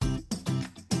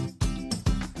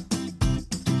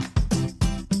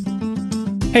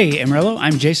Hey Amarillo,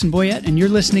 I'm Jason Boyette, and you're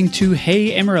listening to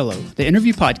Hey Amarillo, the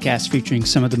interview podcast featuring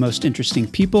some of the most interesting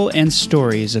people and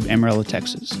stories of Amarillo,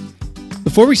 Texas.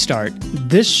 Before we start,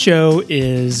 this show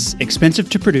is expensive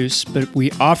to produce, but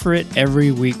we offer it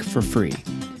every week for free.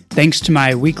 Thanks to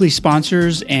my weekly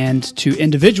sponsors and to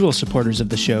individual supporters of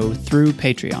the show through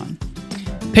Patreon.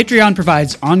 Patreon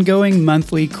provides ongoing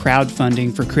monthly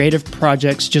crowdfunding for creative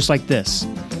projects just like this.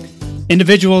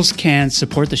 Individuals can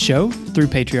support the show through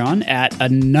Patreon at a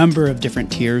number of different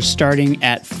tiers, starting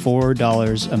at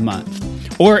 $4 a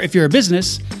month. Or if you're a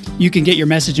business, you can get your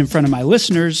message in front of my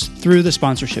listeners through the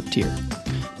sponsorship tier.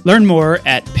 Learn more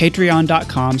at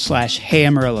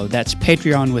patreon.com/HeyAmarillo. That's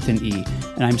Patreon with an E.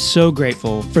 And I'm so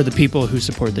grateful for the people who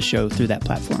support the show through that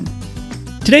platform.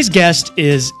 Today's guest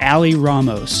is Allie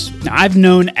Ramos. Now, I've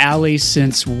known Allie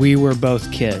since we were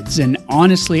both kids, and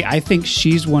honestly, I think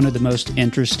she's one of the most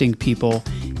interesting people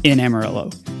in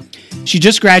Amarillo. She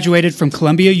just graduated from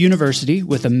Columbia University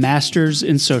with a master's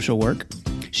in social work.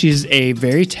 She's a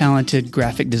very talented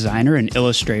graphic designer and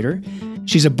illustrator.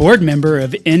 She's a board member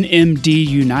of NMD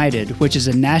United, which is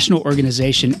a national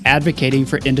organization advocating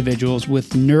for individuals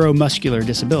with neuromuscular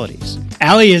disabilities.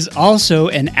 Allie is also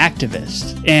an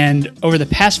activist, and over the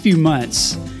past few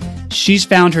months, she's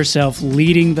found herself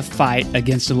leading the fight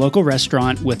against a local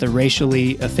restaurant with a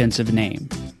racially offensive name.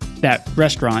 That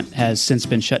restaurant has since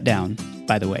been shut down,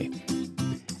 by the way.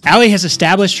 Allie has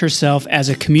established herself as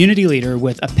a community leader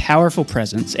with a powerful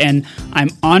presence, and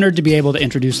I'm honored to be able to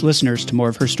introduce listeners to more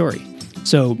of her story.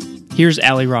 So here's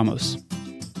Allie Ramos.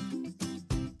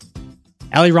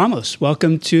 Allie Ramos,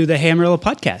 welcome to the Hey Amarillo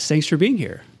podcast. Thanks for being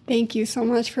here. Thank you so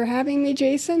much for having me,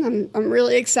 Jason. I'm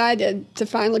really excited to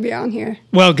finally be on here.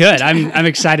 Well, good. I'm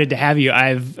excited to have you.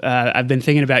 I've been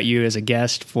thinking about you as a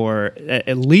guest for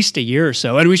at least a year or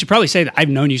so, and we should probably say that I've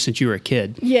known you since you were a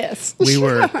kid. Yes, we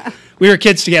were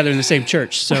kids together in the same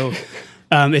church. So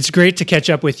it's great to catch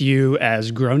up with you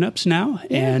as grown-ups now,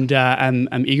 and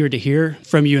I'm eager to hear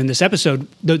from you in this episode.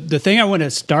 The thing I want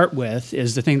to start with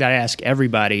is the thing that I ask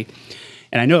everybody,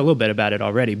 and I know a little bit about it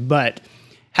already, but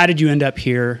how did you end up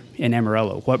here in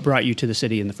Amarillo? What brought you to the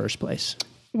city in the first place?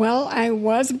 Well, I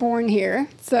was born here,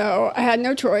 so I had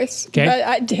no choice. Okay. But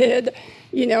I did,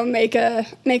 make a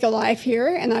life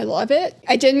here, and I love it.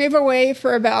 I did move away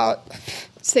for about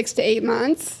 6 to 8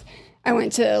 months. I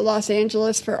went to Los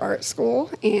Angeles for art school,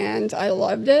 and I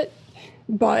loved it,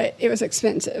 but it was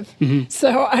expensive. Mm-hmm.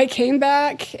 So I came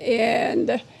back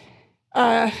in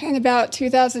about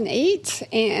 2008,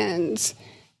 and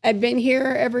I've been here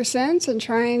ever since and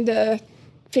trying to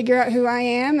figure out who I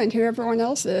am and who everyone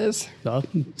else is. Well,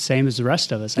 same as the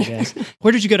rest of us, I guess.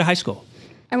 Where did you go to high school?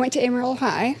 I went to Amarillo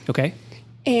High. Okay.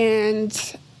 And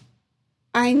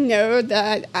I know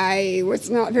that I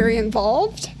was not very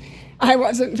involved. I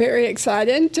wasn't very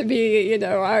excited to be,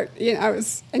 I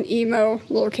was an emo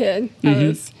little kid. Mm-hmm. I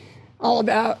was all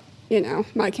about,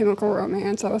 My Chemical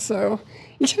Romance. I was I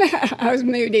was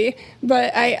moody,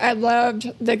 but I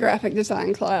loved the graphic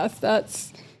design class.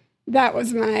 That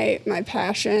was my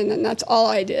passion, and that's all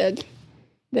I did.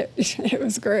 It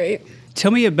was great.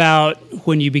 Tell me about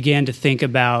when you began to think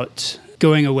about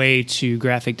going away to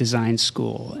graphic design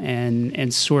school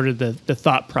and sort of the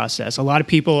thought process. A lot of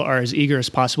people are as eager as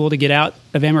possible to get out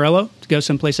of Amarillo, to go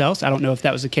someplace else. I don't know if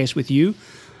that was the case with you.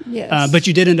 Yes. But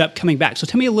you did end up coming back. So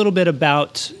tell me a little bit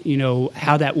about,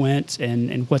 how that went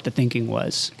and what the thinking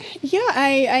was. Yeah,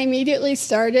 I immediately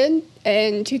started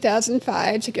in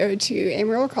 2005 to go to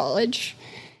Amarillo College.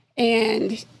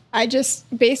 And I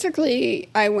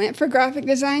went for graphic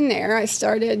design there. I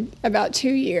started about 2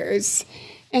 years.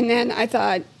 And then I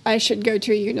thought I should go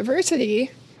to a university.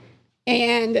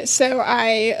 And so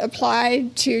I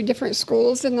applied to different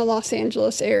schools in the Los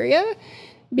Angeles area,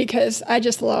 because I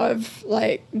just love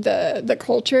the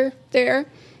culture there,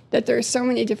 that there's so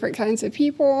many different kinds of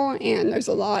people, and there's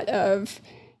a lot of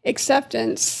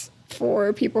acceptance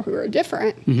for people who are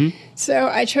different. Mm-hmm. So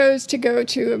I chose to go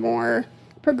to a more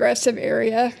progressive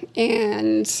area,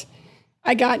 and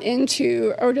I got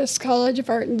into Otis College of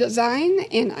Art and Design,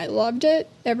 and I loved it,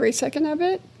 every second of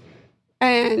it.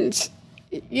 And,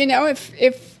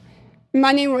 if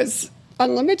money was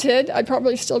unlimited, I'd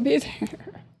probably still be there.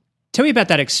 Tell me about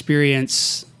that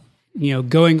experience.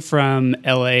 Going from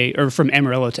LA or from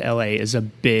Amarillo to LA is a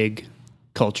big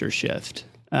culture shift.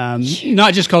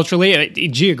 Not just culturally,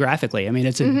 geographically. I mean,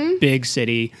 it's a big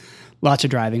city, lots of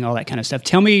driving, all that kind of stuff.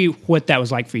 Tell me what that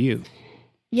was like for you.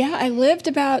 Yeah, I lived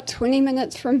about 20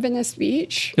 minutes from Venice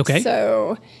Beach. Okay.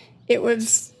 So it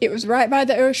was right by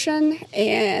the ocean,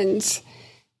 and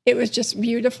it was just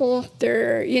beautiful.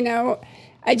 There,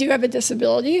 I do have a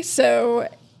disability, so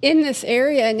in this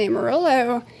area in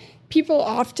Amarillo, people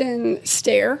often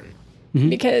stare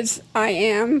because I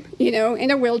am,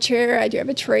 in a wheelchair. I do have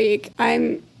a trach.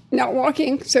 I'm not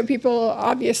walking, so people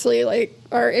obviously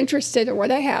are interested in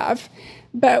what I have.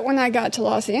 But when I got to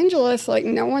Los Angeles,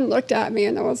 no one looked at me,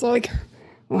 and I was like,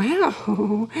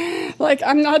 wow,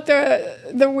 I'm not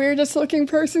the weirdest looking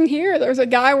person here. There was a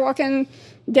guy walking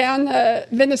down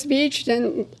Venice Beach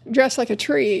and dressed like a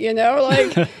tree,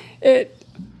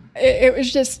 It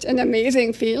was just an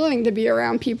amazing feeling to be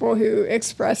around people who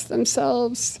express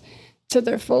themselves to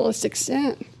their fullest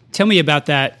extent. Tell me about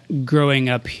that growing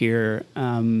up here.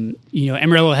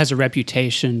 Amarillo has a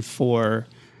reputation for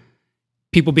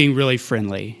people being really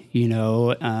friendly,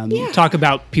 talk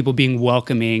about people being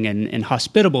welcoming and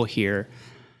hospitable here.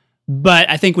 But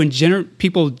I think when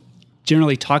people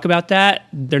generally talk about that,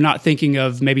 they're not thinking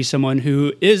of maybe someone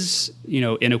who is,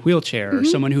 in a wheelchair or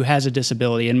someone who has a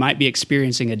disability and might be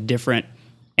experiencing a different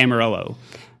Amarillo.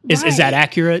 Is that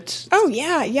accurate? Oh,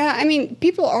 yeah. Yeah. I mean,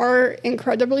 people are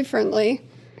incredibly friendly.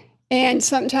 And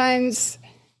sometimes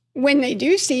when they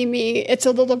do see me, it's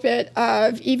a little bit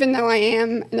of, even though I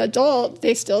am an adult,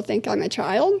 they still think I'm a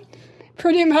child,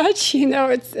 pretty much.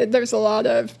 There's a lot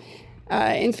of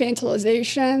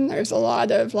infantilization. There's a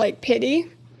lot of pity.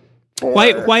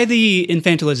 Why the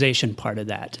infantilization part of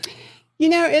that?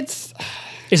 Is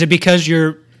it because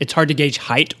it's hard to gauge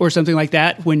height or something like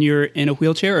that when you're in a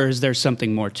wheelchair, or is there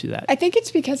something more to that? I think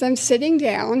it's because I'm sitting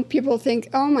down. People think,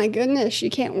 oh my goodness, you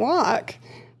can't walk.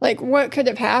 What could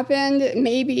have happened?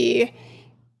 Maybe,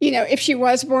 if she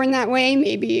was born that way,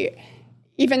 maybe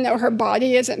even though her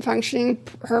body isn't functioning,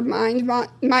 her mind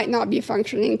might not be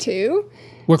functioning too.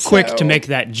 We're quick to make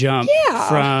that jump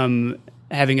from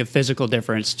having a physical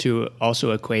difference to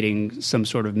also equating some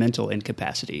sort of mental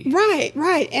incapacity.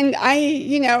 Right. And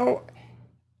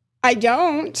I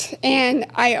don't. And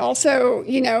I also,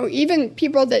 even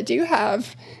people that do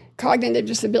have cognitive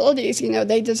disabilities,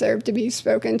 they deserve to be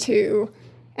spoken to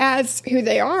as who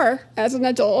they are as an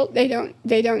adult. They don't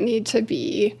need to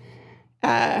be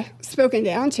spoken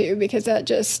down to, because that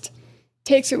just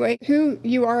takes away who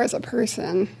you are as a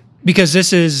person. Because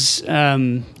this is,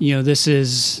 this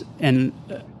is an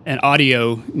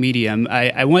audio medium.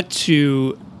 I want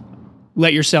to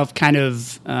let yourself kind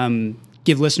of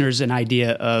give listeners an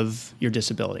idea of your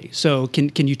disability. So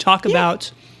can you talk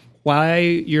about why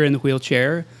you're in the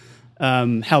wheelchair?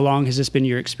 How long has this been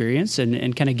your experience?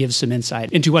 And kind of give some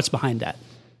insight into what's behind that.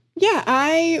 Yeah,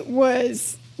 I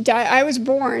was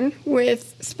born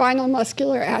with spinal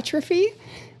muscular atrophy,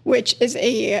 which is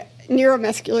a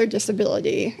neuromuscular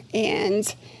disability,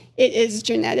 and it is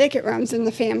genetic. It runs in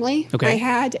the family. Okay. I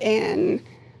had an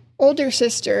older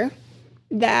sister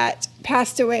that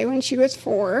passed away when she was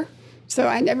 4, so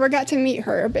I never got to meet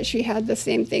her, but she had the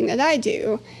same thing that I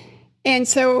do. And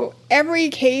so every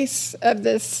case of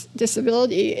this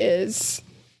disability is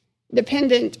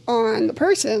dependent on the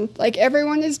person.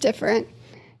 Everyone is different.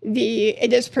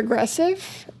 It is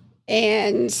progressive,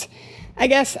 and I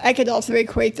guess I could also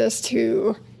equate this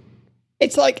to,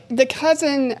 it's like the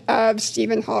cousin of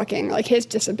Stephen Hawking, his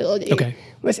disability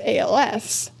was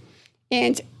ALS.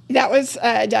 And that was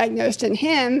diagnosed in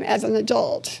him as an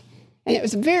adult. And it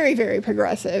was very, very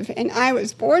progressive. And I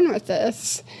was born with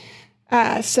this.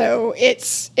 So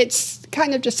it's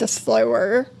kind of just a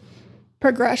slower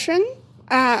progression,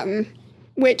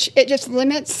 which it just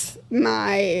limits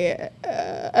my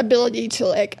ability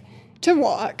to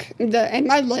walk and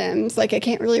my limbs. I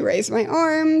can't really raise my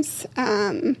arms.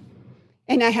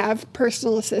 And I have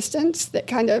personal assistants that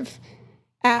kind of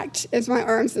act as my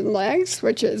arms and legs,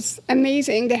 which is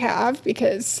amazing to have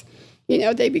because,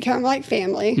 they become like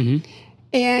family. Mm-hmm.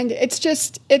 And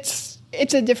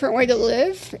it's a different way to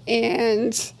live.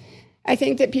 And I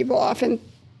think that people often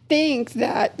think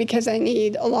that because I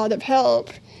need a lot of help,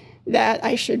 that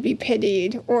I should be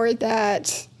pitied, or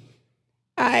that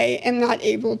I am not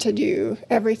able to do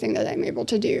everything that I'm able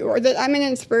to do, or that I'm an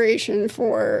inspiration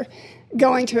for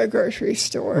going to a grocery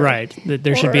store. Right.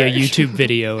 There should be a YouTube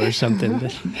video or something.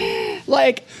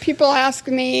 People ask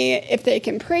me if they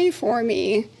can pray for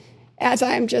me as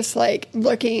I'm just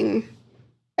looking,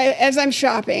 as I'm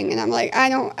shopping, and I'm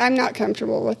I'm not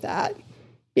comfortable with that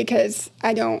because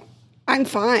I'm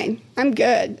fine. I'm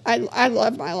good. I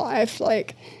love my life.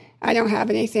 I don't have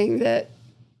anything that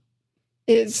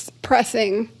is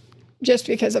pressing just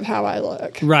because of how I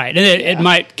look. Right. And it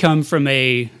might come from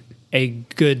a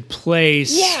good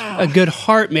place, a good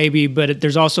heart maybe, but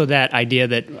there's also that idea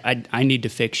that I need to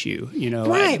fix you,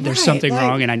 there's something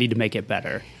wrong and I need to make it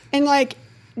better. And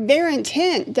their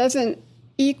intent doesn't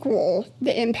equal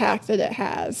the impact that it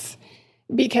has,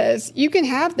 because you can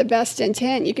have the best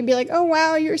intent. You can be oh,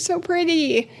 wow, you're so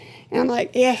pretty. And I'm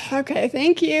like, yeah, okay,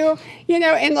 thank you.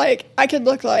 And like, I could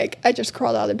look like I just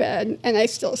crawled out of bed, and I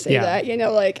still say that,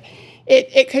 like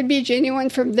it could be genuine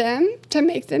from them to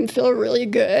make them feel really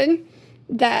good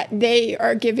that they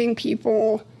are giving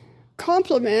people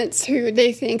compliments who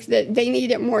they think that they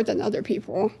need it more than other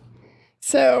people.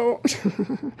 So,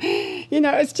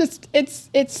 it's just,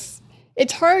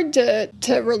 it's hard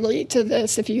to relate to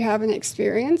this if you haven't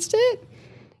experienced it.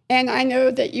 And I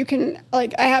know that you can,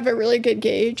 like, I have a really good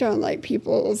gauge on like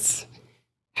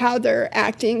how they're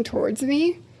acting towards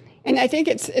me. And I think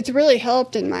it's really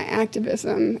helped in my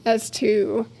activism as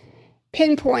to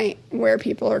pinpoint where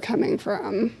people are coming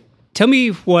from. Tell me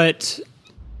what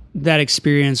that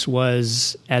experience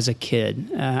was as a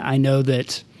kid. I know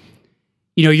that,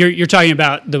 you're talking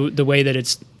about the way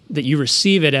that that you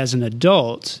receive it as an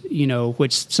adult,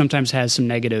 which sometimes has some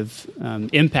negative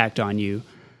impact on you.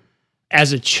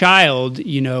 As a child,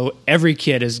 every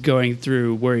kid is going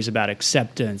through worries about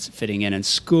acceptance, fitting in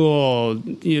school.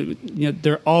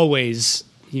 They're always,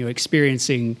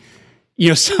 experiencing,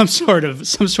 some sort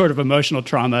of emotional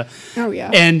trauma. Oh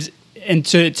yeah. And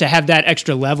to have that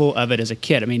extra level of it as a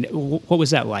kid, I mean, what was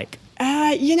that like?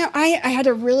 I had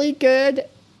a really good,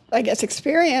 I guess,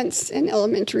 experience in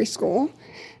elementary school.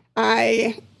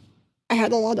 I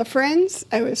had a lot of friends.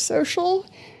 I was social.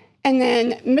 And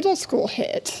then middle school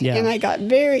hit, and I got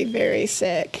very, very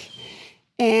sick.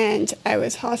 And I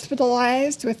was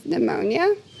hospitalized with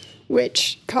pneumonia,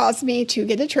 which caused me to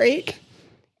get a trach.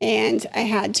 And I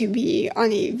had to be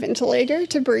on a ventilator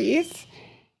to breathe.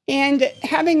 And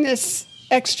having this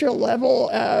extra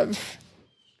level of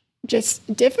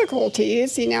just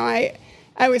difficulties,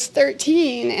 I was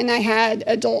 13, and I had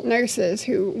adult nurses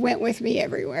who went with me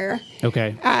everywhere.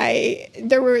 Okay.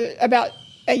 There were about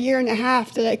a year and a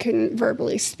half that I couldn't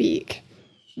verbally speak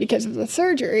because of the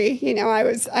surgery. I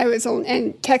was on,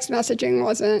 and text messaging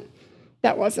wasn't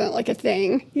like a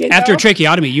thing. After a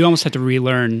tracheotomy, you almost have to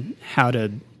relearn how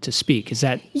to speak. Is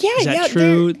that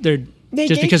true? They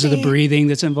just because of the breathing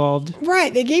that's involved?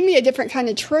 Right. They gave me a different kind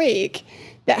of trach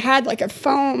that had like a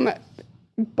foam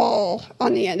ball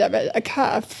on the end of it, a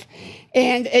cuff,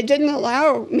 and it didn't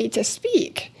allow me to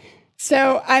speak.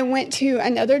 So I went to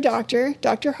another doctor,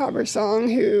 Dr.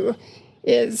 Habersong, who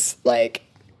is like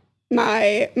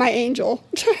my angel.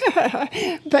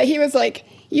 But he was like,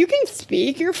 you can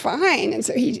speak, you're fine. And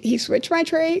so he switched my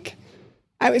trach.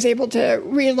 I was able to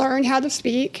relearn how to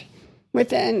speak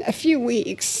within a few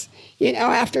weeks,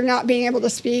 after not being able to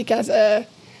speak as a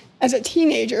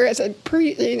teenager, as a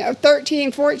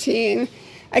 13, 14.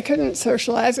 I couldn't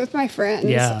socialize with my friends.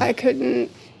 Yeah. I couldn't.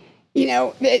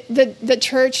 The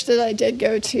church that I did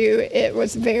go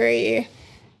to,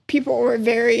 people were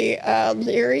very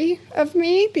leery of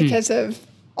me because of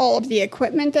all of the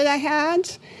equipment that I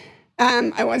had.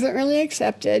 I wasn't really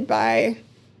accepted by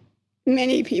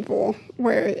many people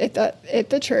at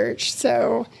the church.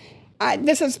 So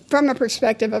this is from a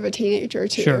perspective of a teenager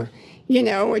too, sure.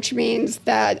 Which means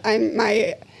that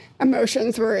my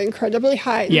emotions were incredibly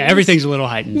heightened. Yeah, everything's a little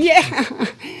heightened. Yeah.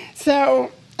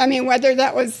 So, I mean, whether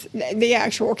that was the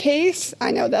actual case,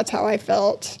 I know that's how I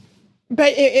felt.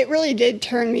 But it really did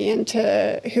turn me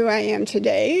into who I am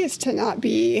today, is to not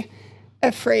be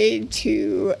afraid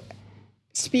to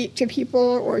speak to people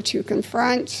or to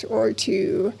confront or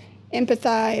to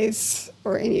empathize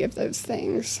or any of those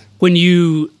things. When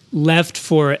you left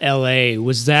for LA,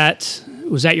 was that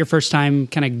your first time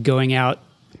kind of going out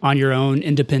on your own,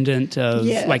 independent of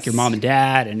like your mom and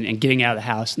dad and getting out of the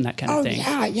house and that kind of thing?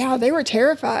 Yeah, they were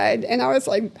terrified. And I was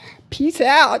like, peace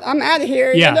out, I'm out of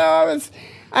here. Yeah.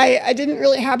 I didn't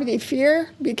really have any fear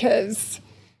because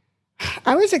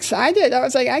I was excited. I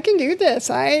was like, I can do this.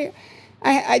 I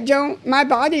don't, my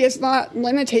body is not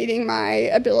limiting my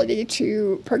ability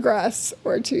to progress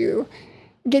or to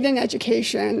get an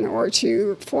education or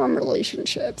to form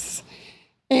relationships.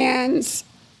 And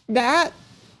that,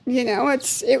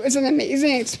 it was an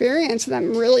amazing experience, and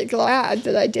I'm really glad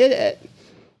that I did it,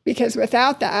 because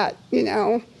without that,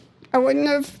 I wouldn't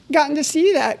have gotten to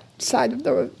see that side of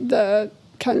the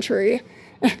country.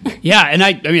 Yeah, and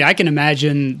I can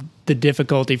imagine the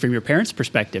difficulty from your parents'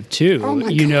 perspective too. Oh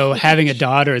my gosh. Having a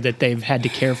daughter that they've had to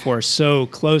care for so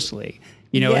closely,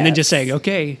 and then just saying,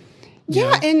 okay.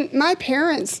 Yeah, and my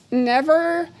parents they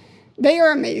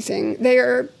are amazing. They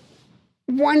are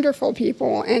wonderful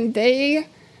people, and they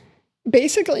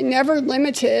basically never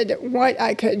limited what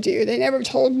I could do. They never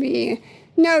told me,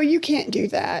 no, you can't do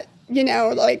that.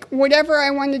 Like whatever I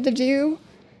wanted to do,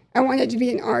 I wanted to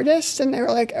be an artist, and they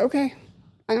were like, okay,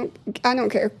 I don't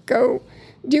care. Go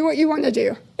do what you want to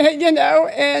do.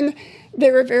 And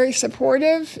they were very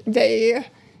supportive. They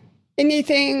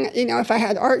anything, if I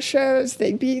had art shows,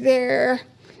 they'd be there.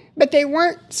 But they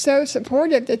weren't so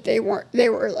supportive that they were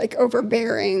like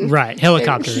overbearing. Right,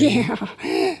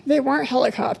 helicoptering. They weren't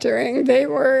helicoptering. They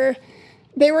were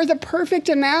the perfect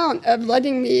amount of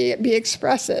letting me be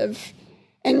expressive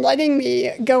and letting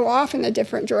me go off in a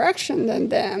different direction than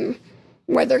them,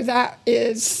 whether that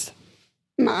is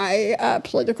my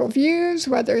political views,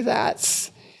 whether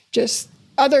that's just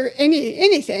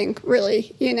anything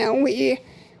really. We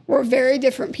were very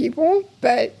different people,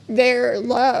 but their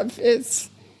love is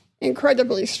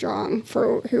incredibly strong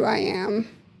for who I am.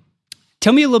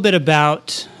 Tell me a little bit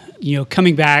about,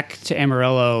 coming back to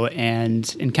Amarillo and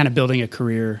kind of building a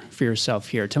career for yourself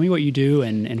here. Tell me what you do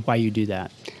and why you do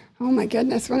that. Oh my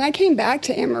goodness. When I came back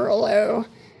to Amarillo,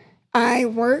 I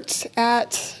worked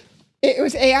it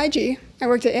was AIG. I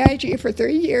worked at AIG for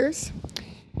 3 years.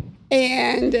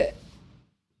 And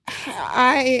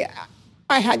I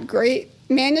had great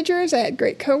managers, I had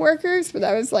great coworkers, but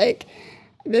I was like,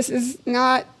 this is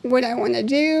not what I want to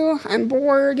do. I'm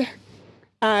bored.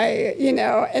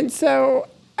 And so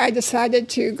I decided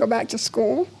to go back to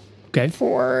school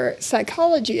for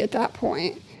psychology at that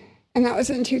point. And that was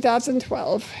in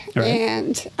 2012. Right.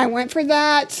 And I went for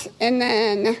that. And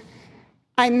then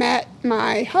I met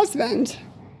my husband.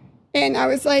 And I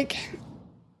was like,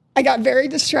 I got very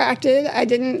distracted. I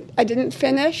didn't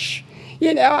finish.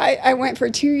 I went for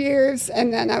 2 years.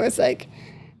 And then I was like,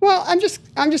 well, I'm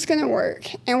just going to work.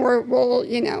 And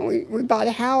we bought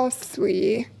a house.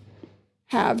 We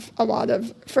have a lot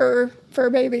of fur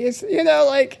babies,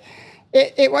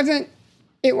 it wasn't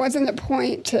a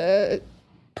point to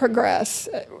progress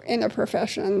in a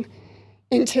profession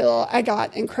until I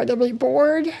got incredibly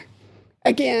bored.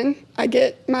 Again, I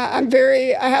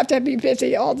have to be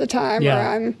busy all the time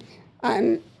or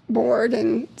I'm bored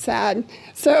and sad.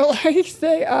 So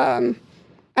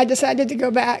I decided to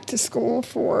go back to school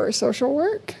for social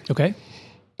work. Okay.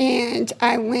 And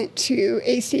I went to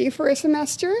AC for a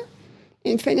semester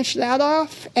and finished that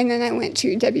off. And then I went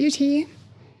to WT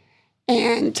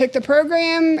and took the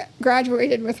program,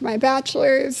 graduated with my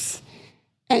bachelor's.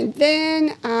 And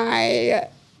then I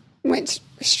went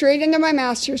straight into my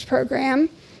master's program.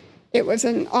 It was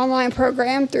an online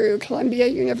program through Columbia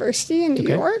University in New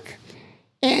York.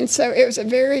 And so it was a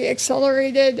very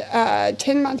accelerated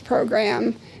 10-month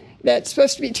program that's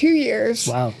supposed to be 2 years.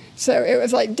 Wow. So it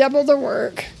was like double the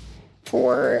work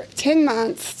for 10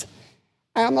 months.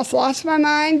 I almost lost my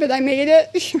mind, but I made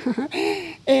it.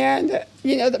 And,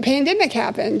 the pandemic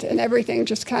happened and everything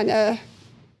just kind of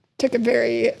took a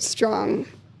very strong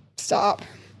stop.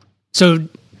 So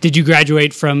did you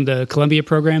graduate from the Columbia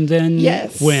program then?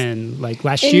 Yes. When? Like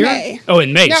last year? May. Oh,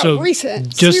 in May. No, so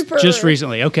recent. Just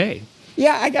recently. Okay.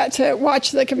 Yeah, I got to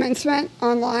watch the commencement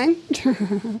online.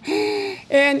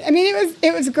 And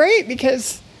it was great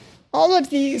because all of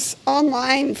these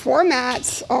online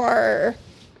formats are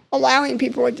allowing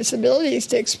people with disabilities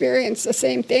to experience the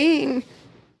same thing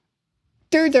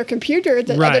through their computer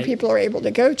that other people are able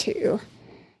to go to.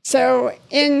 So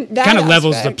in that kind of aspect,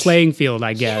 levels the playing field,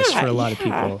 I guess, for a lot of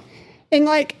people. And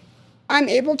I'm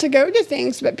able to go to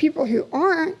things, but people who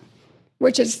aren't,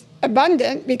 which is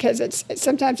abundant because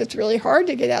sometimes it's really hard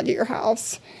to get out of your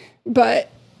house, but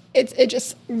it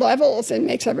just levels and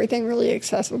makes everything really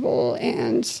accessible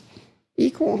and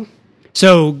equal.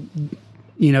 So,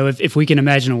 if we can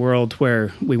imagine a world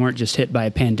where we weren't just hit by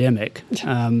a pandemic,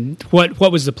 what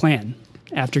was the plan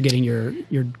after getting your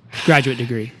graduate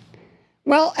degree?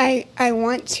 Well, I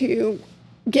want to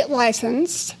get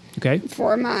licensed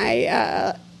for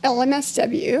my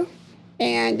LMSW.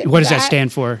 And what does that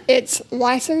stand for? It's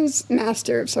Licensed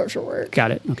Master of Social Work. Got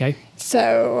it. Okay.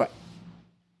 So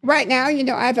right now,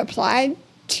 I've applied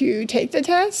to take the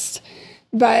test,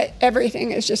 but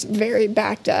everything is just very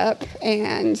backed up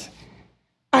and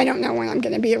I don't know when I'm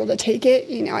going to be able to take it.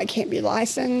 I can't be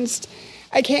licensed.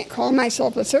 I can't call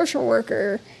myself a social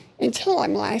worker until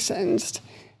I'm licensed.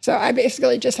 So I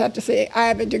basically just have to say I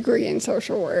have a degree in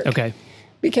social work. Okay.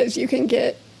 Because you can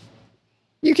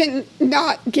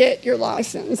not get your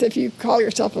license if you call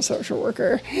yourself a social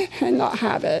worker and not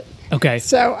have it. Okay.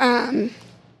 So, I'm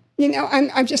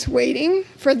just waiting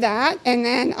for that, and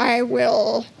then I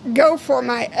will go for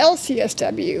my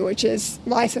LCSW, which is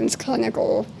Licensed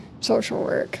Clinical Social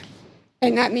Work.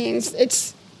 And that means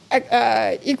it's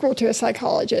equal to a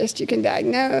psychologist. You can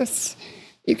diagnose,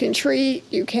 you can treat,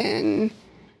 you can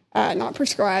not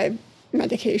prescribe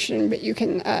medication, but you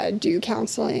can do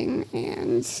counseling,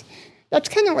 and that's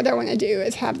kind of what I want to do,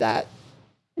 is have that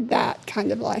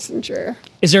kind of licensure.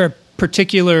 Is there a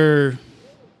particular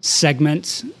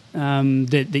segment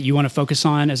that you want to focus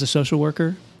on as a social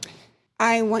worker?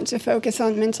 I want to focus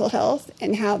on mental health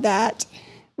and how that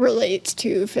relates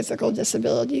to physical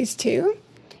disabilities too,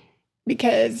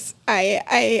 because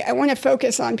I want to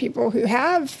focus on people who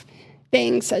have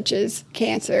things such as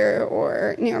cancer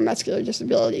or neuromuscular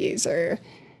disabilities or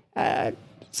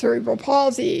cerebral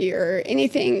palsy or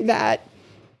anything that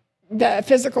the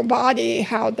physical body,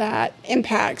 how that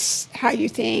impacts how you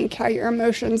think, how your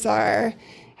emotions are,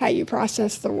 how you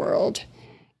process the world.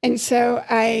 And so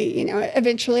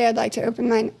eventually I'd like to open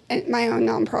my own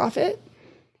nonprofit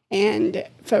and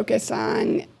focus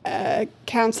on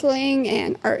counseling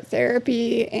and art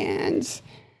therapy and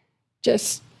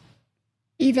just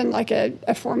even like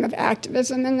a form of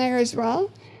activism in there as well,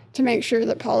 to make sure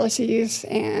that policies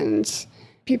and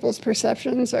people's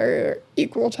perceptions are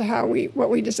equal to what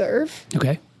we deserve.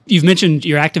 Okay. You've mentioned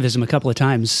your activism a couple of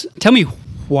times. Tell me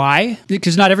why,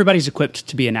 because not everybody's equipped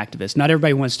to be an activist. Not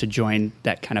everybody wants to join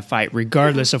that kind of fight,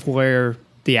 regardless of where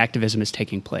the activism is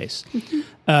taking place. Mm-hmm.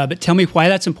 But tell me why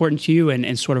that's important to you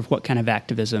and sort of what kind of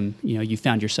activism, you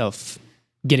found yourself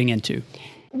getting into.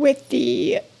 With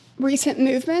the recent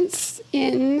movements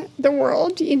in the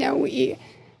world,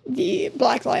 the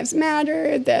Black Lives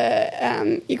Matter,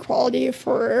 the equality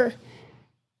for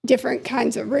different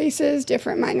kinds of races,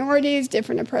 different minorities,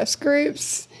 different oppressed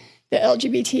groups, the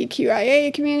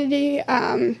LGBTQIA community.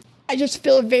 I just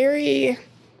feel very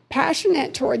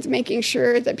passionate towards making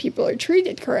sure that people are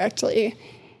treated correctly.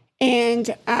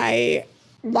 And I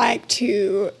like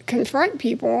to confront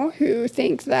people who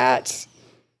think that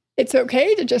it's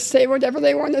okay to just say whatever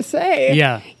they want to say.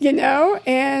 Yeah.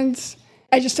 And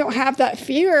I just don't have that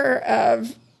fear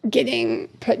of getting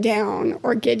put down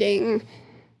or getting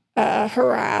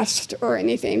harassed or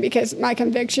anything, because my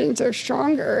convictions are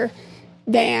stronger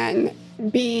than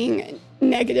being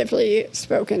negatively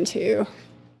spoken to.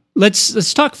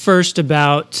 Let's talk first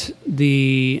about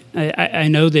I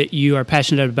know that you are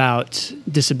passionate about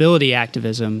disability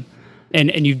activism,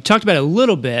 and you talked about it a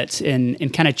little bit in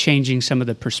kind of changing some of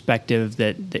the perspective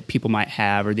that people might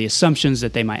have or the assumptions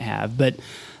that they might have. But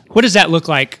what does that look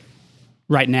like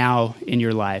right now in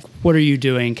your life? What are you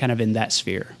doing kind of in that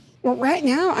sphere? Well, right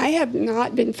now, I have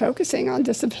not been focusing on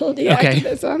disability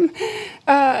activism.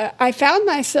 I found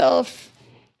myself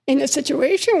in a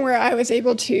situation where I was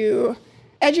able to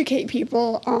educate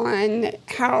people on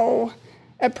how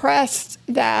oppressed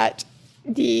that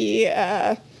the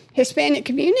Hispanic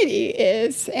community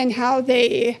is and how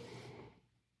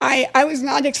I was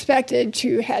not expected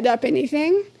to head up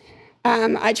anything.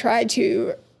 I tried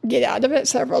to get out of it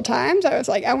several times. I was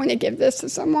like, I want to give this to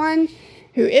someone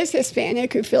who is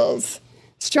Hispanic, who feels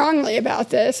strongly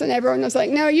about this. And everyone was like,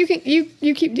 no, you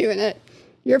keep doing it.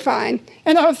 You're fine.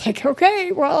 And I was like,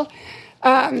 okay, well.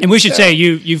 And we should say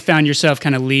you found yourself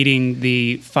kind of leading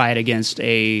the fight against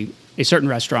a certain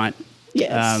restaurant.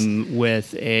 Yes.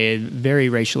 With a very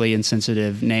racially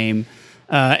insensitive name.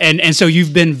 And so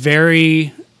you've been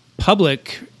very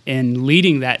public in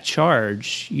leading that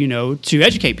charge, to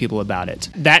educate people about it.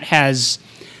 That has,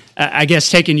 I guess,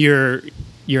 taken your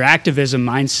activism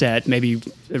mindset, maybe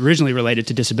originally related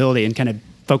to disability, and kind of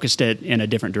focused it in a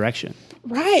different direction.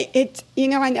 Right.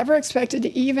 I never expected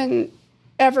to even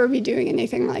ever be doing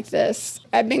anything like this.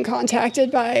 I've been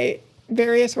contacted by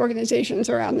various organizations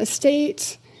around the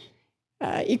state.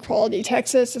 Equality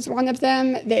Texas is one of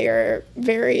them. They are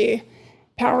very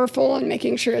powerful in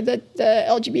making sure that the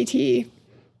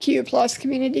LGBTQ plus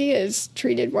community is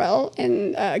treated well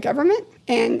in government.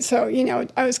 And so,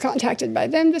 I was contacted by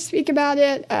them to speak about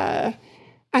it. I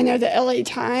know the LA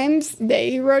Times,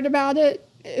 they wrote about it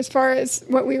as far as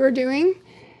what we were doing.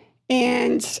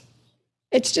 And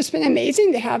it's just been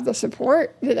amazing to have the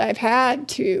support that I've had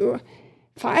to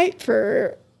fight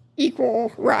for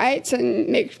equal rights and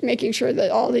making sure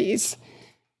that all these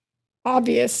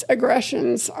obvious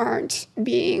aggressions aren't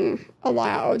being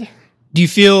allowed. Do you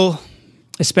feel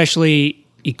especially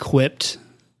equipped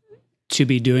to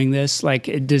be doing this?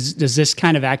 Like, does this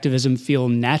kind of activism feel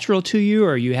natural to you,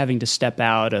 or are you having to step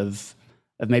out of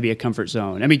maybe a comfort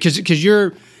zone? I mean, because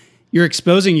you're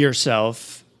exposing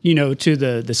yourself, to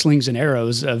the slings and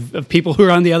arrows of people who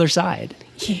are on the other side.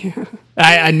 Yeah.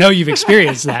 I know you've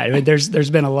experienced that. I mean, there's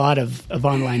been a lot of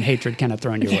online hatred kind of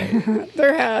thrown your way.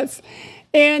 There has.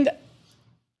 And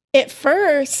at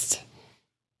first,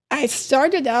 I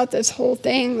started out this whole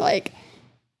thing like,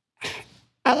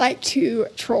 I like to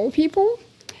troll people,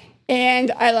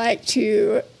 and I like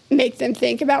to make them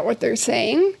think about what they're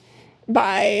saying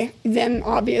by them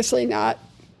obviously not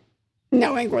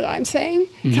knowing what I'm saying.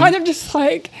 Mm-hmm. Kind of just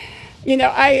like,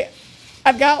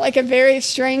 I've got like a very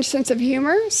strange sense of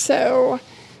humor, so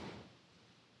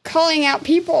calling out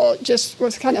people just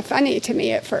was kind of funny to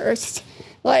me at first.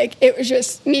 Like, it was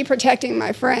just me protecting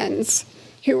my friends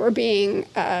who were being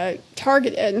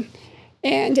targeted.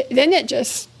 And then it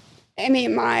just, I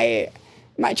mean, my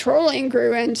trolling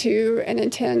grew into an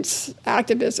intense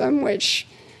activism, which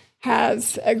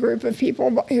has a group of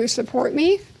people who support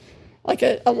me, like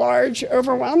a large,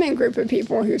 overwhelming group of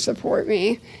people who support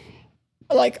me,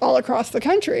 like all across the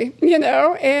country, you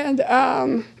know? And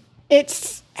I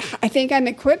think I'm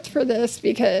equipped for this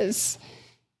because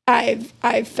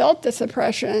I've felt this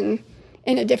oppression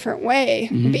in a different way,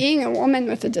 being a woman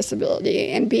with a disability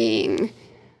and being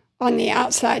on the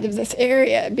outside of this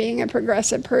area, being a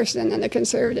progressive person in a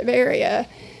conservative area.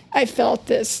 I felt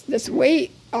this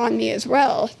weight on me as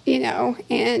well, you know,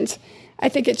 and I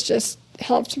think it's just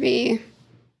helped me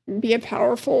be a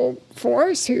powerful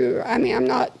force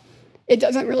it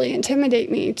doesn't really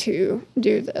intimidate me to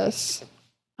do this.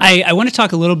 I want to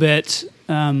talk a little bit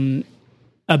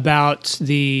about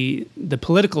the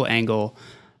political angle,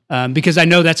 because I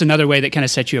know that's another way that kind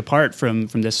of sets you apart from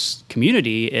this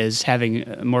community, is having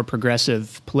a more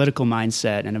progressive political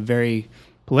mindset in a very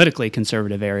politically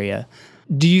conservative area.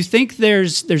 Do you think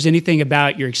there's anything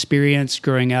about your experience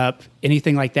growing up,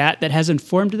 anything like that has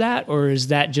informed that, or is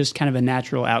that just kind of a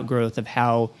natural outgrowth of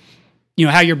how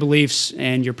your beliefs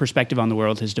and your perspective on the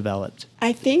world has developed?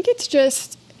 I think it's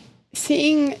just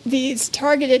seeing these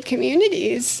targeted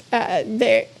communities,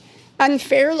 they're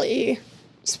unfairly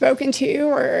spoken to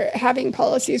or having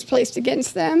policies placed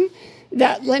against them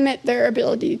that limit their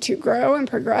ability to grow and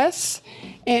progress.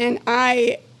 And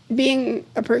being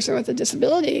a person with a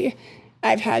disability,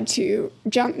 I've had to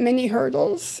jump many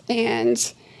hurdles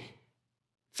and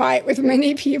fight with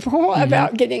many people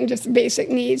about getting just basic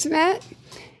needs met.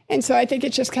 And so I think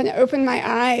it just kind of opened my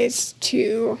eyes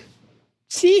to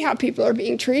see how people are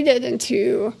being treated and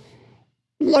to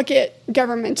look at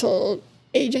governmental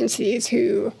agencies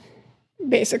who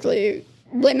basically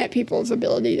limit people's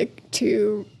ability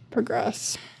to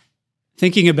progress.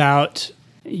 Thinking about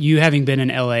you having been in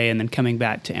LA and then coming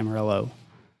back to Amarillo,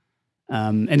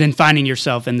 and then finding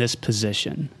yourself in this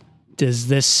position, does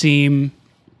this seem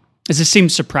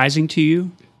surprising to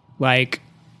you? Like,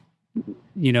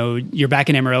 you're back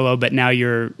in Amarillo, but now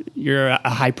you're a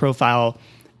high-profile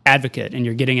advocate, and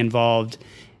you're getting involved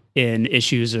in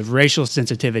issues of racial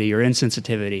sensitivity or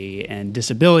insensitivity and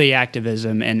disability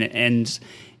activism, and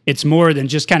it's more than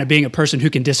just kind of being a person who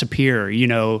can disappear,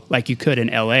 like you could in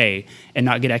LA and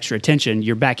not get extra attention.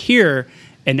 You're back here,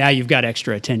 and now you've got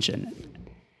extra attention.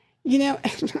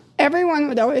 Everyone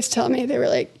would always tell me, they were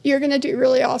like, "You're going to do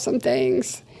really awesome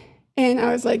things." And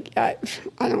I was like, I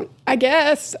don't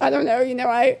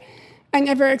know. I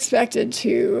never expected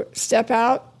to step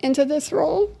out into this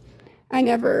role. I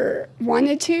never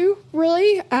wanted to,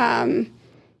 really.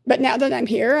 But now that I'm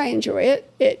here, I enjoy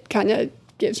it. It kind of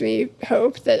gives me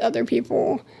hope that other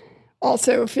people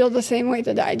also feel the same way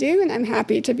that I do. And I'm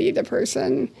happy to be the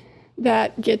person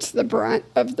that gets the brunt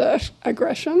of the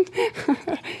aggression.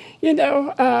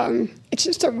 It's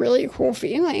just a really cool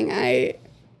feeling. I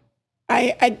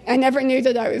never knew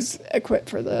that I was equipped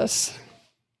for this.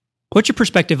 What's your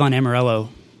perspective on Amarillo?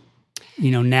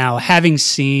 Now having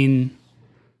seen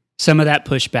some of that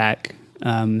pushback,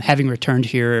 having returned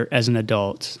here as an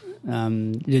adult,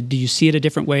 do you see it a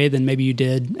different way than maybe you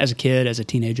did as a kid, as a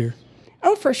teenager?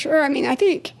 Oh, for sure. I mean, I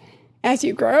think as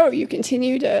you grow, you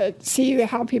continue to see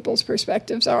how people's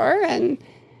perspectives are, and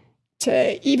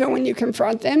even when you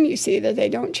confront them, you see that they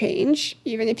don't change,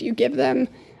 even if you give them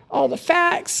all the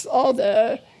facts, all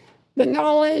the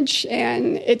knowledge,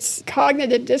 and it's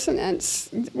cognitive dissonance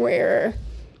where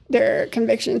their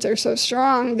convictions are so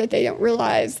strong that they don't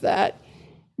realize that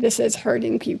this is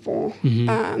hurting people.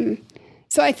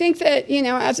 So I think that,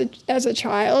 as a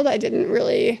child, I didn't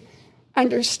really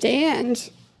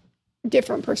understand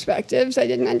different perspectives. I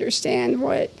didn't understand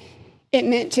what it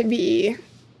meant to be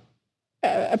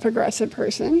a progressive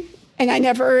person. And I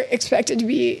never expected to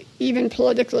be even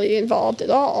politically involved at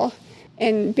all.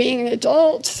 And being an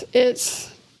adult,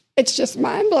 it's just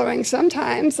mind-blowing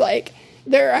sometimes. Like,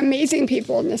 there are amazing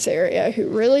people in this area who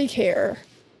really care,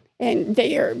 and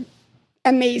they are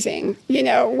amazing,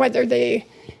 whether they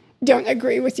don't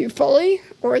agree with you fully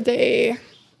or I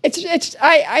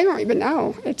don't even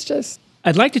know. It's just...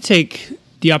 I'd like to take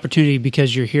the opportunity,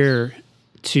 because you're here,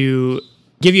 to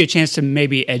give you a chance to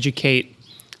maybe educate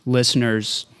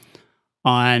listeners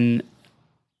on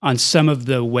some of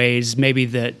the ways maybe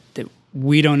that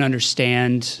we don't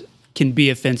understand can be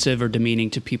offensive or demeaning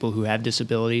to people who have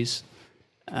disabilities.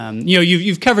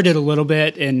 You've covered it a little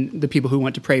bit in the people who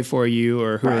want to pray for you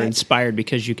or who are inspired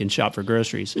because you can shop for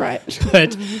groceries. Right.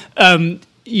 But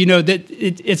that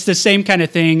it's the same kind of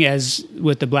thing as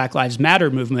with the Black Lives Matter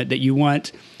movement, that you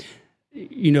want,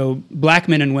 Black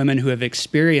men and women who have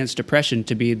experienced oppression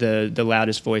to be the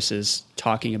loudest voices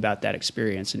talking about that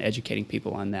experience and educating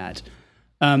people on that.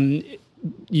 Given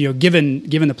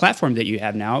the platform that you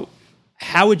have now,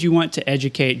 how would you want to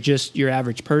educate just your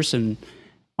average person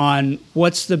on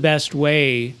what's the best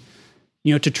way,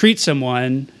 to treat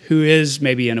someone who is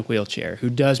maybe in a wheelchair, who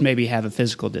does maybe have a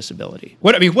physical disability?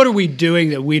 What are we doing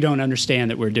that we don't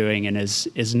understand that we're doing and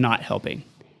is not helping?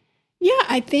 Yeah,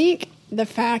 I think the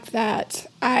fact that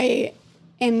I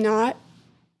am not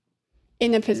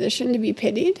in a position to be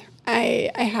pitied.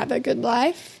 I have a good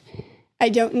life. I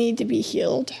don't need to be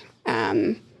healed.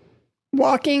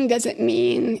 Walking doesn't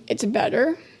mean it's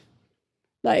better.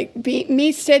 Like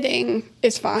me sitting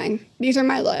is fine. These are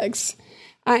my legs.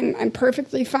 I'm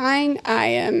perfectly fine. I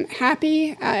am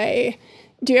happy. I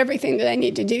do everything that I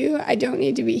need to do. I don't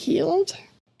need to be healed.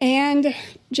 And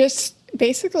just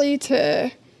basically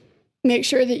to make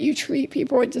sure that you treat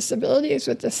people with disabilities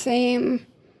with the same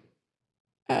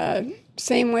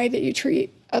way that you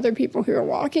treat other people who are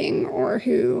walking or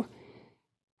who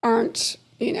aren't,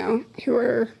 who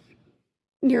are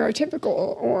neurotypical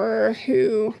or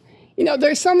who,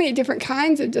 there's so many different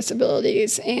kinds of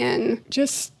disabilities, and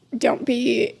just don't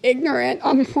be ignorant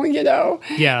on,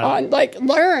 on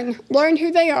learn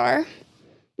who they are.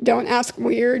 Don't ask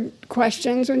weird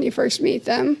questions when you first meet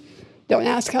them. Don't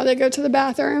ask how they go to the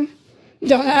bathroom.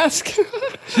 Don't ask.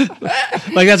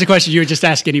 Like, that's a question you would just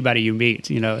ask anybody you meet,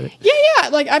 Yeah.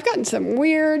 Like, I've gotten some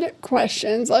weird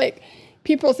questions. Like,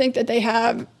 people think that they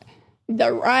have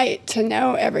the right to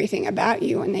know everything about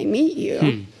you when they meet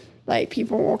you. Like,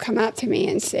 people will come up to me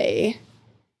and say,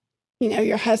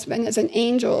 your husband is an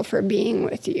angel for being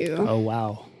with you. Oh,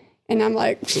 wow. And I'm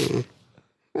like,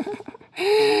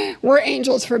 we're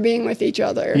angels for being with each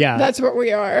other. Yeah. That's what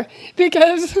we are.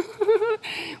 Because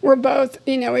we're both,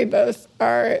 we both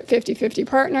are 50-50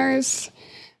 partners.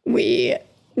 We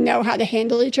know how to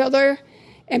handle each other.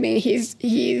 I mean, he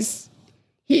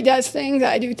does things,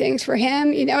 I do things for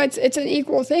him. It's an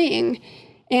equal thing.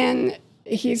 And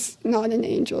he's not an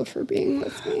angel for being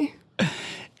with me.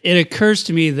 It occurs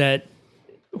to me that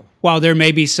while there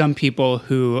may be some people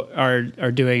who are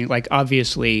doing, like,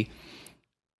 obviously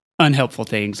unhelpful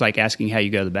things, like asking how you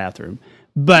go to the bathroom,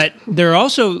 but there's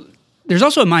also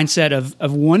a mindset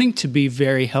of wanting to be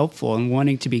very helpful and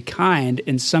wanting to be kind,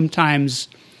 and sometimes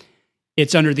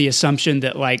it's under the assumption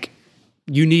that, like,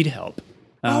 you need help.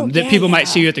 People might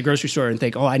see you at the grocery store and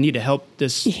think, oh, I need to help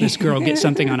this girl get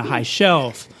something on a high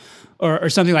shelf or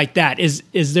something like that.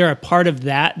 Is there a part of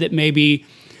that maybe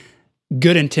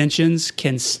good intentions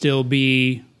can still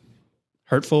be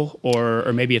hurtful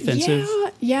or maybe offensive?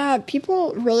 Yeah,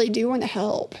 people really do want to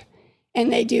help,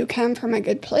 and they do come from a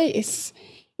good place.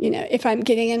 If I'm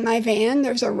getting in my van,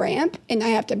 there's a ramp, and I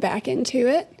have to back into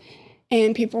it,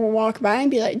 and people will walk by and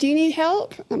be like, do you need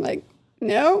help? I'm like,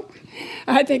 no,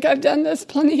 I think I've done this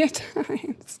plenty of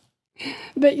times.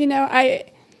 But,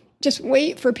 I just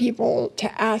wait for people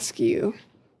to ask you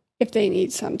if they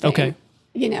need something. Okay.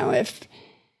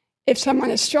 If someone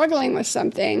is struggling with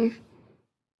something,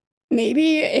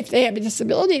 maybe if they have a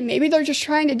disability, maybe they're just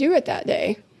trying to do it that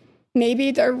day.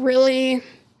 Maybe they're really,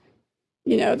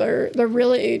 they're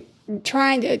really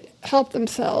trying to help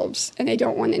themselves and they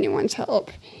don't want anyone's help.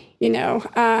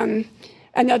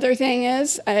 Another thing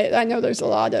is, I know there's a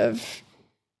lot of,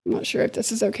 I'm not sure if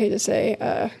this is okay to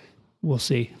say. We'll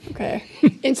see. Okay.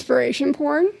 Inspiration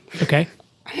porn. Okay.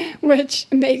 Which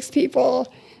makes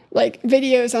people, like,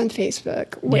 videos on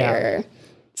Facebook where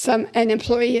an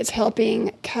employee is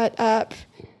helping cut up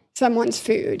someone's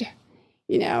food,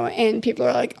 and people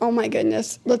are like, oh my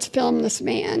goodness, let's film this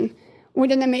man.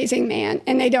 What an amazing man.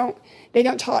 And they don't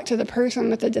talk to the person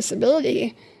with the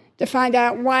disability to find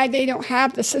out why they don't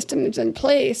have the systems in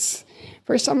place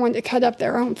for someone to cut up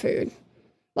their own food.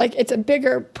 Like, it's a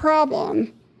bigger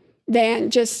problem than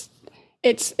just,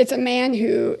 it's a man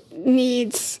who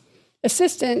needs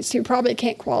assistance who probably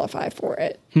can't qualify for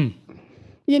it.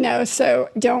 So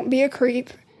don't be a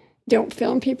creep. Don't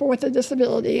film people with a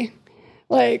disability.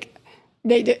 Like,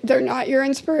 they're not your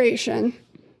inspiration.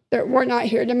 We're not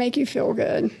here to make you feel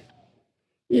good.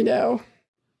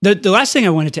 The last thing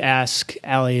I wanted to ask,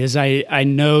 Allie, is I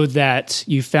know that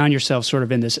you found yourself sort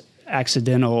of in this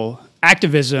accidental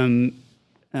activism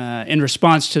in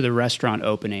response to the restaurant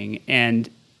opening, and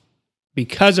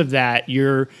because of that,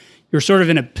 you're sort of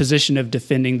in a position of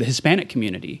defending the Hispanic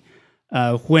community.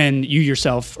 When you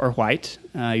yourself are white,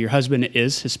 your husband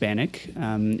is Hispanic,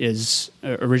 is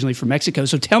originally from Mexico.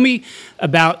 So tell me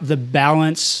about the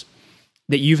balance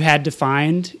that you've had to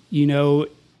find,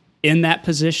 in that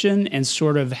position and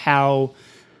sort of how,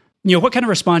 what kind of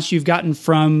response you've gotten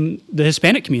from the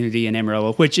Hispanic community in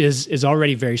Amarillo, which is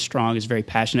already very strong, is very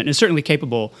passionate, and is certainly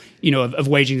capable, of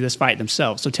waging this fight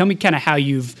themselves. So tell me kind of how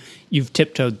you've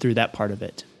tiptoed through that part of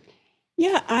it.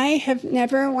 Yeah, I have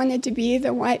never wanted to be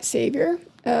the white savior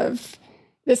of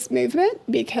this movement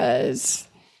because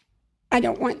I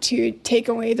don't want to take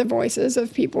away the voices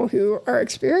of people who are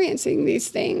experiencing these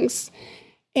things.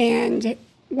 And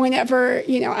whenever,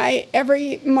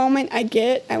 every moment I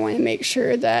get, I want to make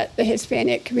sure that the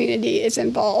Hispanic community is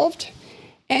involved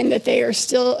and that they are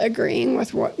still agreeing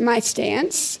with what my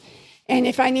stance. And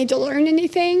if I need to learn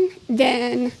anything,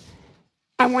 then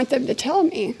I want them to tell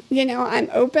me. I'm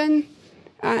open.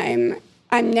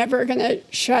 I'm never going to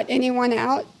shut anyone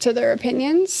out to their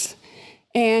opinions.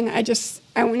 And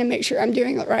I want to make sure I'm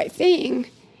doing the right thing.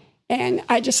 And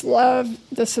I just love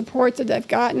the support that I've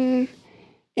gotten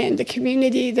and the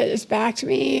community that has backed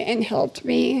me and helped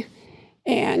me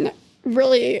and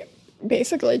really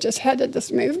basically just headed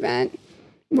this movement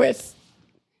with,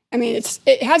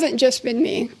 it hasn't just been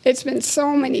me. It's been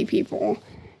so many people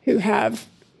who have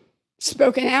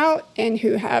spoken out and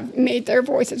who have made their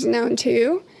voices known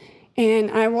too.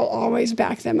 And I will always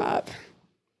back them up.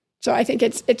 So I think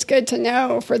it's good to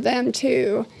know for them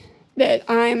too that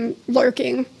I'm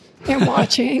lurking and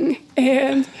watching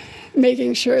and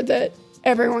making sure that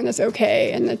everyone is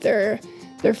okay and that they're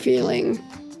feeling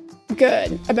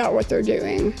good about what they're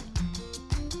doing.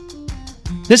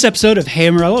 This episode of Hey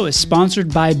Amarillo is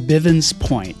sponsored by Bivens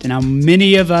Point. Now,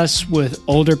 many of us with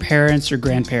older parents or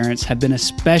grandparents have been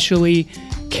especially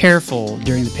careful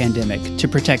during the pandemic to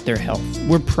protect their health.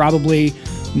 We're probably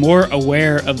more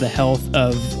aware of the health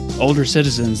of older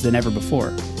citizens than ever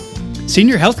before.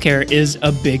 Senior healthcare is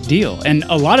a big deal, and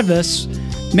a lot of us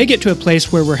may get to a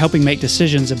place where we're helping make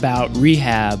decisions about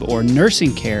rehab or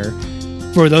nursing care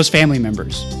for those family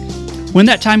members. When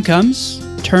that time comes,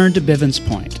 turn to Bivens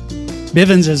Point.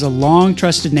 Bivens is a long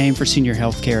trusted name for senior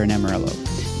healthcare in Amarillo.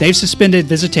 They've suspended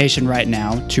visitation right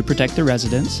now to protect the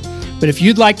residents, but if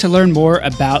you'd like to learn more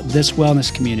about this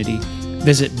wellness community,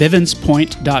 visit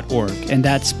bivenspoint.org, and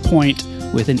that's point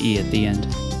with an E at the end.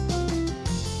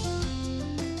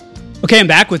 Okay, I'm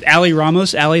back with Allie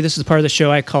Ramos. Allie, this is the part of the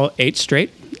show I call 8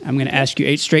 Straight. I'm going to ask you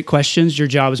 8 straight questions. Your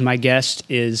job as my guest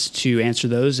is to answer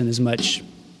those in as much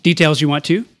detail as you want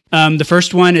to. The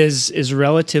first one is a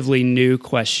relatively new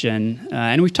question,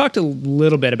 and we've talked a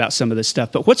little bit about some of this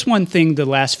stuff, but what's one thing the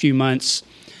last few months,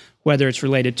 whether it's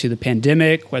related to the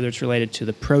pandemic, whether it's related to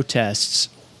the protests,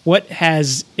 what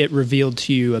has it revealed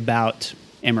to you about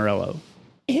Amarillo?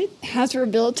 It has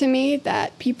revealed to me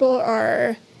that people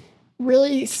are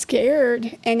really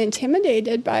scared and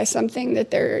intimidated by something that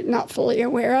they're not fully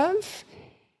aware of.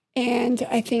 And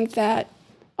I think that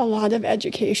a lot of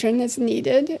education is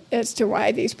needed as to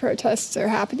why these protests are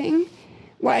happening,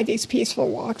 why these peaceful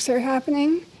walks are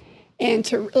happening, and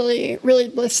to really, really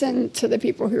listen to the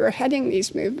people who are heading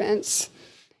these movements.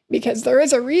 Because there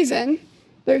is a reason,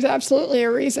 there's absolutely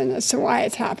a reason as to why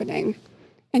it's happening.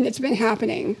 And it's been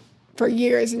happening for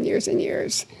years and years and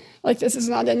years. Like, this is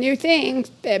not a new thing,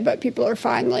 but people are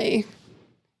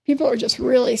just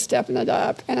really stepping it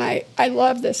up. And I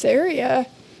love this area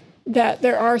that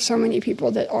there are so many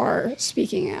people that are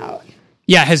speaking out.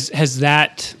 Yeah, has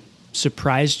that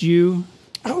surprised you?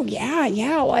 Oh,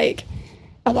 yeah. Like,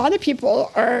 a lot of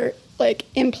people are like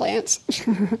implants.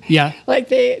 Yeah. Like,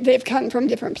 they've come from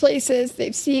different places,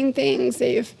 they've seen things,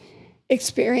 they've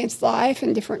experienced life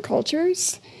in different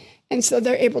cultures. And so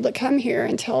they're able to come here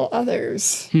and tell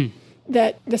others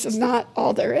that this is not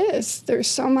all there is. There's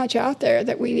so much out there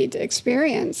that we need to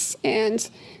experience. And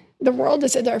the world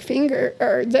is at our finger,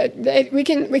 or that we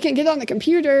can get on the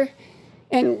computer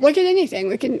and look at anything.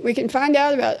 We can find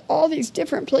out about all these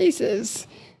different places.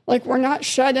 Like, we're not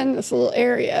shut in this little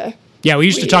area. Yeah, we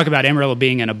used to talk about Amarillo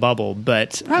being in a bubble,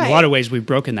 but in a lot of ways we've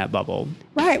broken that bubble.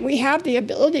 Right. We have the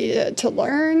ability to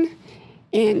learn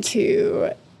and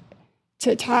to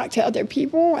talk to other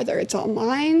people, whether it's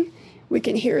online. We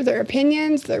can hear their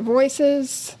opinions, their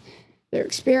voices, their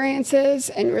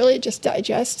experiences, and really just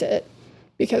digest it,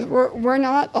 because we're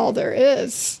not all there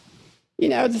is.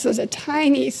 This is a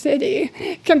tiny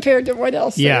city compared to what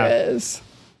else there is.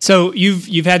 So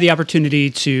you've had the opportunity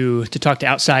to talk to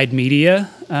outside media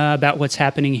about what's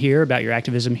happening here, about your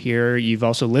activism here. You've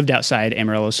also lived outside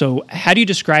Amarillo. So how do you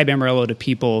describe Amarillo to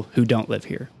people who don't live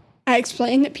here? I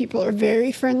explain that people are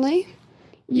very friendly.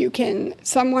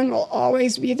 Someone will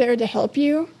always be there to help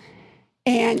you.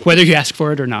 And whether you ask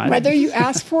for it or not. Whether you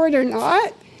ask for it or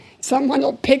not, someone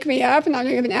will pick me up and I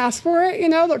don't even ask for it.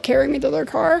 They'll carry me to their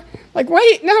car. Like,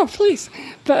 wait, no, please.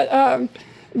 But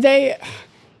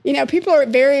You know, people are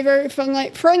very, very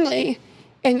friendly,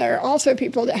 and there are also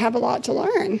people that have a lot to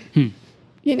learn.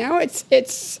 You know,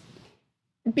 it's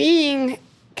being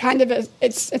kind of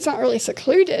it's not really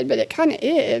secluded, but it kind of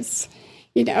is.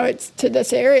 You know, it's to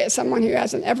this area, someone who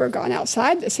hasn't ever gone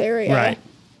outside this area. Right.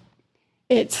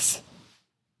 It's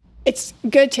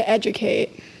good to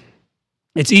educate.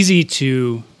 It's easy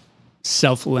to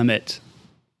self-limit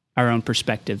our own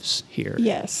perspectives here.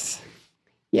 Yes.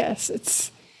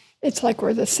 It's like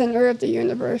we're the center of the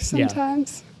universe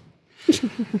sometimes. Yeah.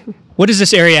 What does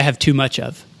this area have too much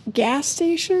of? Gas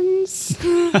stations.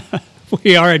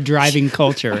 We are a driving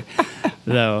culture,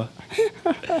 though.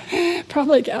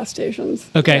 Probably gas stations.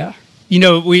 Okay. Yeah. You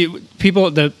know,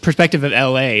 the perspective of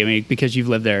LA, I mean, because you've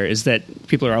lived there, is that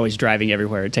people are always driving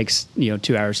everywhere. It takes, 2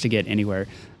 hours to get anywhere.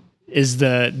 Is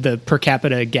the per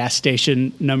capita gas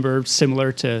station number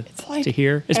similar to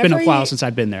here? It's been a while since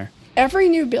I've been there. Every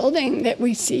new building that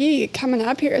we see coming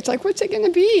up here, it's like, what's it going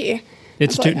to be?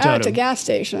 It's like, it's a gas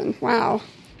station. Wow.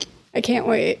 I can't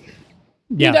wait.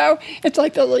 Yeah. You know, it's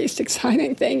like the least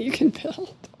exciting thing you can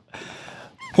build.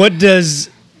 What does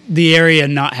the area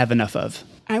not have enough of?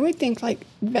 I would think like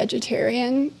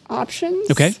vegetarian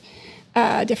options. Okay.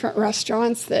 Different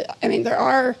restaurants there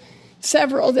are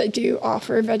several that do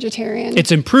offer vegetarian.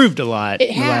 It's improved a lot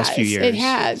in the last few years. It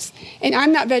has. And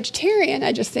I'm not vegetarian.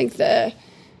 I just think that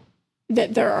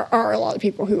there are a lot of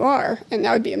people who are. And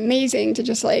that would be amazing to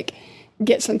just like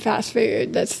get some fast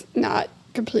food that's not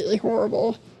completely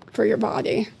horrible for your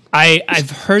body. I've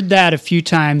heard that a few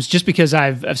times just because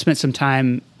I've spent some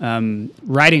time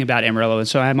writing about Amarillo, and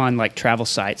so I'm on like travel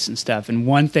sites and stuff. And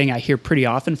one thing I hear pretty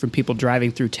often from people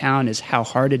driving through town is how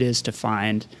hard it is to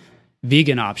find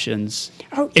vegan options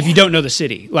if you don't know the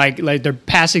city. Like they're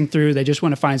passing through, they just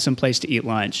want to find some place to eat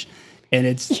lunch, and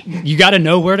it's you got to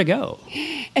know where to go.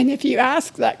 And if you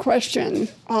ask that question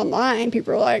online,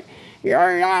 people are like,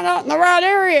 "You're not in the right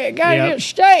area. You got to get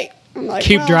steak." I'm like,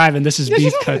 keep driving. This is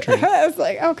beef country. It's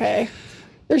like, okay,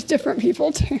 there's different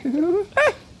people too.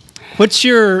 What's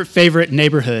your favorite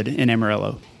neighborhood in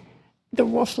Amarillo? The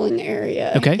Wolfland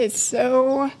area. Okay. It's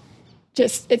so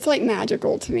it's like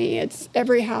magical to me. It's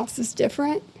every house is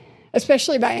different,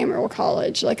 especially by Amarillo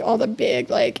College. Like all the big,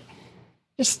 like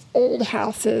just old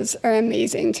houses are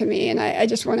amazing to me. And I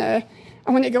just want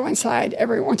to go inside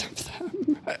every one of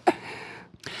them.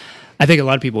 I think a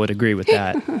lot of people would agree with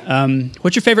that.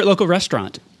 What's your favorite local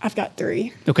restaurant? I've got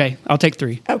 3. Okay, I'll take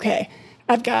 3. Okay.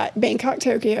 I've got Bangkok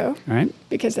Tokyo. All right.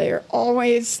 Because they are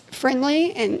always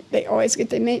friendly and they always get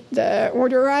the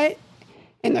order right.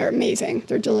 And they're amazing.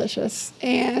 They're delicious.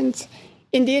 And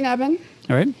Indian Oven.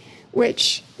 All right.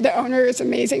 Which the owner is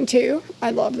amazing too.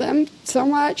 I love them so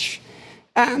much.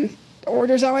 The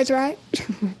order's always right.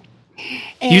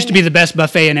 Used to be the best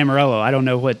buffet in Amarillo. I don't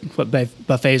know what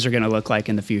buffets are going to look like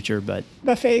in the future, but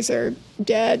buffets are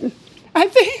dead. I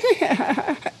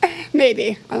think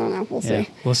maybe. I don't know. We'll see.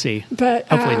 We'll see. But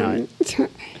hopefully not.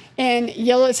 And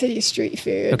Yellow City Street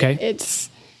Food. Okay. It's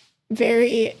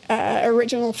very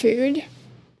original food.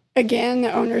 Again,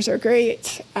 the owners are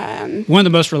great. One of the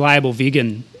most reliable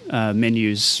vegan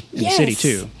menus in the city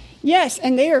too. Yes,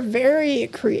 and they are very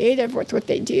creative with what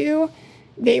they do.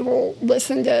 They will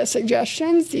listen to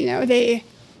suggestions. You know,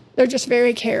 they're just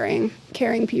very caring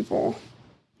people.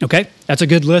 Okay, that's a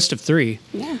good list of 3.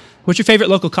 Yeah. What's your favorite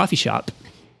local coffee shop?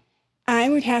 I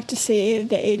would have to say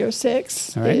the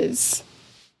 806 is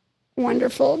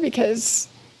wonderful because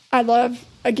I love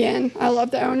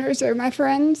the owners. They're my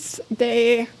friends.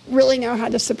 They really know how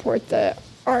to support the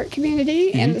art community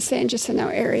in the San Jacinto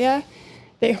area.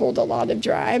 They hold a lot of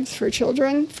drives for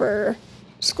children for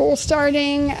school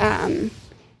starting.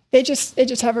 They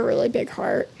just have a really big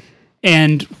heart.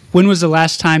 And when was the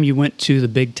last time you went to the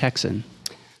Big Texan?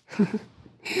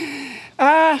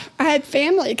 I had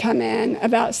family come in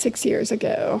about 6 years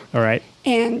ago. All right.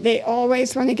 And they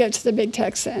always want to go to the Big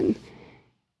Texan.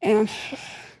 And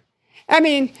I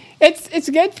mean, it's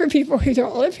good for people who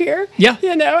don't live here. Yeah.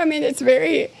 You know, I mean, it's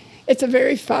a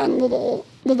very fun little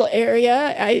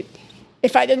area.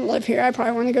 If I didn't live here, I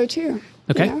probably want to go too.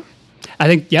 Okay. You know? I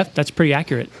think, that's pretty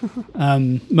accurate.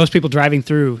 Most people driving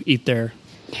through eat there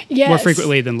more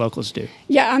frequently than locals do.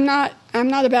 Yeah, I'm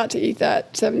not about to eat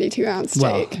that 72-ounce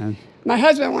steak. Well, my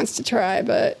husband wants to try,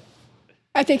 but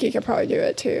I think he could probably do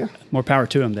it too. More power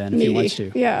to him then, if he wants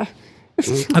to. Yeah.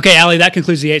 Okay, Allie, that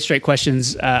concludes the 8 straight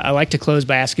questions. I like to close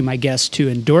by asking my guests to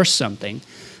endorse something.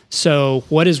 So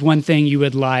what is one thing you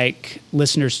would like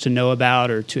listeners to know about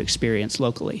or to experience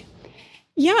locally?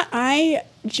 Yeah, I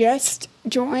just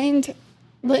joined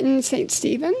Lytton St.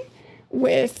 Stephen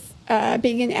with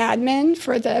being an admin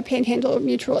for the Panhandle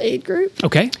Mutual Aid Group.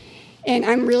 Okay. And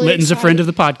I'm really Litton's a friend of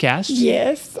the podcast.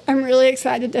 Yes. I'm really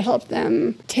excited to help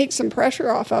them take some pressure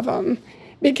off of them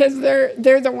because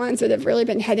they're the ones that have really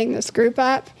been heading this group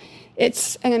up.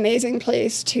 It's an amazing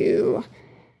place to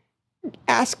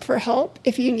ask for help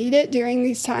if you need it during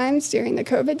these times, during the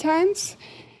COVID times.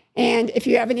 And if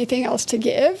you have anything else to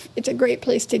give, it's a great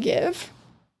place to give.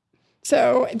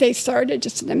 So they started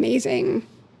just an amazing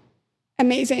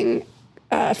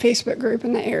Facebook group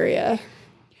in the area.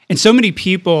 And so many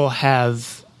people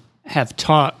have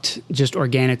talked just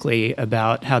organically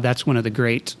about how that's one of the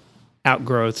great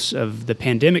outgrowths of the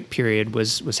pandemic period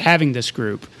was having this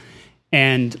group.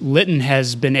 And Litton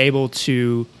has been able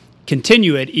to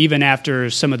continue it even after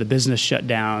some of the business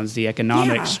shutdowns, the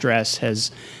economic stress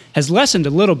has lessened a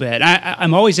little bit.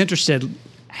 I'm always interested,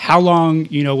 how long,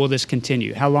 will this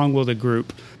continue? How long will the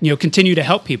group, continue to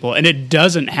help people? And it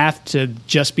doesn't have to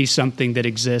just be something that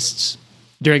exists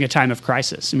during a time of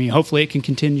crisis. I mean, hopefully it can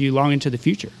continue long into the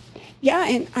future. Yeah,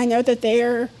 and I know that they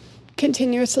are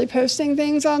continuously posting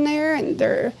things on there, and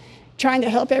they're trying to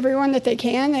help everyone that they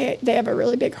can. They have a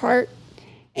really big heart,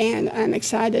 and I'm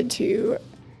excited to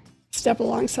step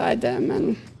alongside them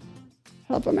and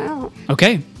help them out.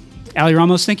 Okay. Allie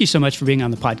Ramos, thank you so much for being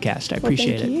on the podcast. I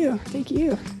appreciate it. Thank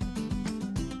you.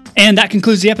 And that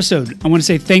concludes the episode. I want to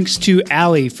say thanks to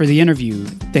Allie for the interview.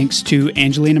 Thanks to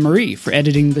Angelina Marie for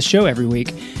editing the show every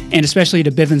week. And especially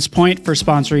to Bivens Point for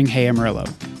sponsoring Hey Amarillo.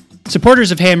 Supporters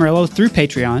of Hey Amarillo through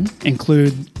Patreon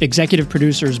include executive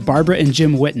producers Barbara and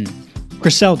Jim Witten,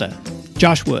 Griselda,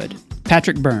 Josh Wood,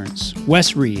 Patrick Burns,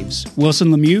 Wes Reeves, Wilson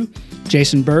Lemieux,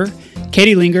 Jason Burr,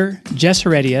 Katie Linger, Jess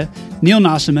Heredia, Neil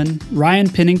Nossaman, Ryan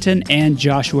Pennington, and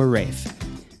Joshua Rafe.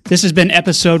 This has been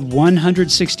episode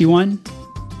 161.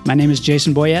 My name is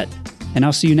Jason Boyette, and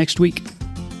I'll see you next week.